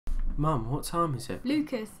Mum, what time is it?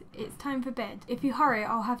 Lucas, it's time for bed. If you hurry,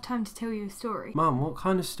 I'll have time to tell you a story. Mum, what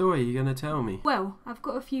kind of story are you going to tell me? Well, I've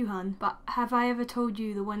got a few, hun, but have I ever told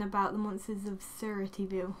you the one about the monsters of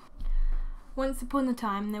Surityville? Once upon a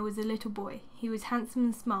time, there was a little boy. He was handsome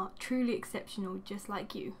and smart, truly exceptional, just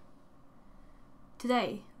like you.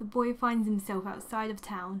 Today, the boy finds himself outside of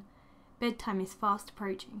town. Bedtime is fast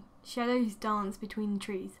approaching. Shadows dance between the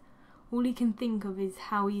trees. All he can think of is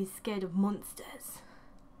how he is scared of monsters.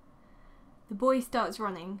 The boy starts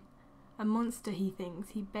running. A monster, he thinks.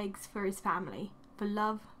 He begs for his family, for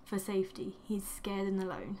love, for safety. He's scared and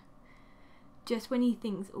alone. Just when he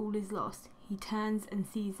thinks all is lost, he turns and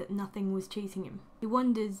sees that nothing was chasing him. He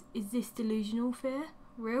wonders, is this delusional fear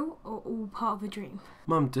real or all part of a dream?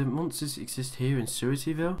 Mum, do monsters exist here in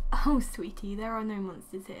Surityville? Oh, sweetie, there are no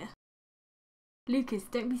monsters here. Lucas,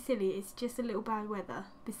 don't be silly, it's just a little bad weather.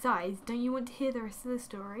 Besides, don't you want to hear the rest of the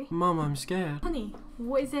story? Mum, I'm scared. Honey,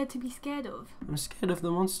 what is there to be scared of? I'm scared of the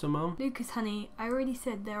monster, Mum. Lucas, honey, I already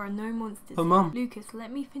said there are no monsters. Oh, Mum. Lucas,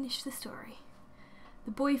 let me finish the story.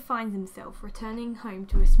 The boy finds himself returning home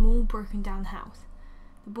to a small, broken-down house.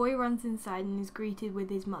 The boy runs inside and is greeted with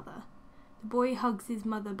his mother. The boy hugs his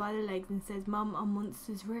mother by the legs and says, "Mum, are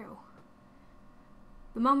monsters real?"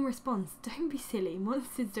 The mum responds, "Don't be silly,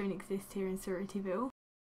 monsters don't exist here in Surityville."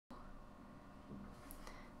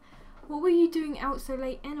 "What were you doing out so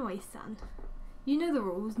late anyway, son? You know the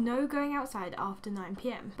rules, no going outside after 9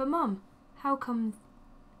 p.m. "But Mum, how come?"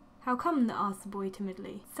 asked the boy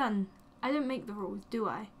timidly. "Son, I don't make the rules, do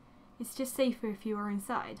I? It's just safer if you are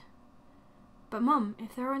inside." "But Mum,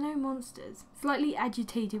 if there are no monsters..." Slightly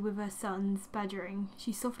agitated with her son's badgering,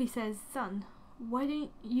 she softly says, "Son, why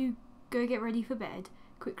don't you go get ready for bed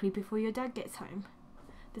quickly before your dad gets home?"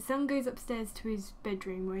 The son goes upstairs to his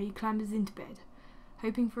bedroom where he clambers into bed,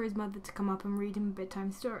 hoping for his mother to come up and read him a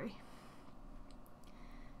bedtime story.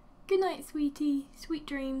 "Good night, sweetie. Sweet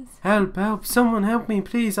dreams." Help, help, someone help me,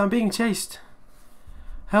 please, I'm being chased.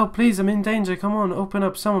 Help, please, I'm in danger, come on, open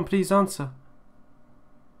up, someone please answer.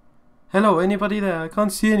 Hello, anybody there? I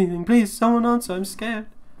can't see anything, please, someone answer, I'm scared.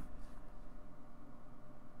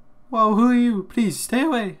 Wow, who are you? Please, stay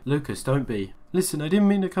away. Lucas, don't be. Listen, I didn't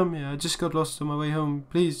mean to come here, I just got lost on my way home,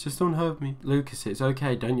 please, just don't hurt me. Lucas, it's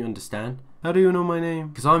okay, don't you understand? How do you know my name?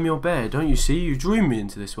 Because I'm your bear, don't you see? You drew me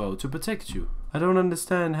into this world to protect you. I don't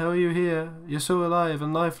understand, how are you here? You're so alive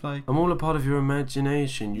and lifelike. I'm all a part of your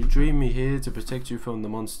imagination. You dream me here to protect you from the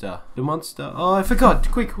monster. The monster? Oh, I forgot.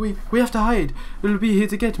 Quick, we have to hide. It'll be here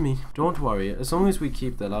to get me. Don't worry, as long as we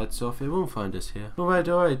keep the lights off, it won't find us here.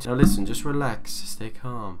 Alright. Now listen, just relax, stay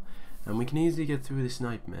calm, and we can easily get through this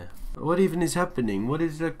nightmare. What even is happening? What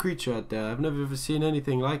is that creature out there? I've never ever seen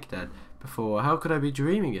anything like that before. How could I be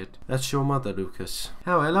dreaming it? That's your mother, Lucas.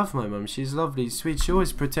 How I love my mum. She's lovely, sweet. She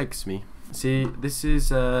always protects me. See, this is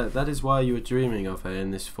that is why you were dreaming of her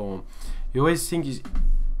in this form. You always think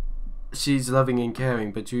she's loving and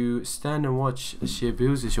caring, but you stand and watch as she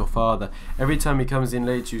abuses your father. Every time he comes in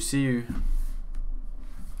late, do you see,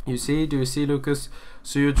 Lucas?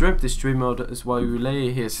 So you dreamt this dream out as while you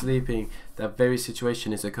lay here sleeping. That very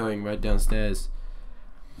situation is occurring right downstairs.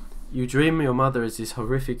 You dream your mother as this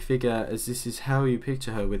horrific figure, as this is how you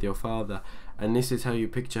picture her with your father, and this is how you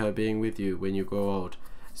picture her being with you when you grow old.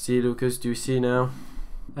 See, Lucas, do you see now?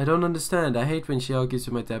 I don't understand. I hate when she argues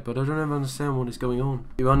with my dad, but I don't ever understand what is going on.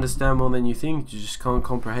 You understand more than you think, you just can't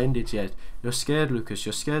comprehend it yet. You're scared, Lucas,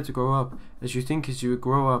 you're scared to grow up. As you think as you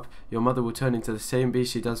grow up, your mother will turn into the same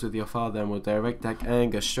beast she does with your father and will direct that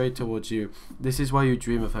anger straight towards you. This is why you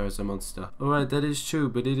dream of her as a monster. Alright, that is true,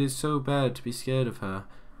 but it is so bad to be scared of her.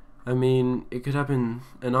 I mean, it could happen,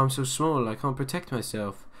 and I'm so small, I can't protect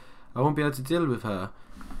myself. I won't be able to deal with her.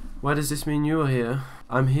 Why does this mean you are here?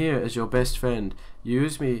 I'm here as your best friend. You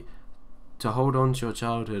use me to hold on to your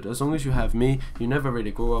childhood. As long as you have me, you never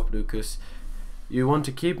really grow up, Lucas. You want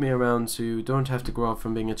to keep me around so you don't have to grow up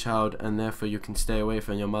from being a child, and therefore you can stay away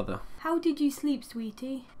from your mother. How did you sleep,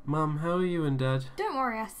 sweetie? Mum, how are you and Dad? Don't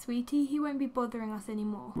worry us, sweetie. He won't be bothering us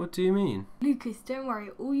anymore. What do you mean? Lucas, don't worry.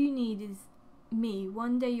 All you need is me.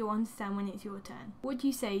 One day you'll understand when it's your turn. What do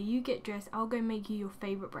you say? You get dressed, I'll go make you your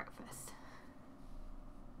favourite breakfast.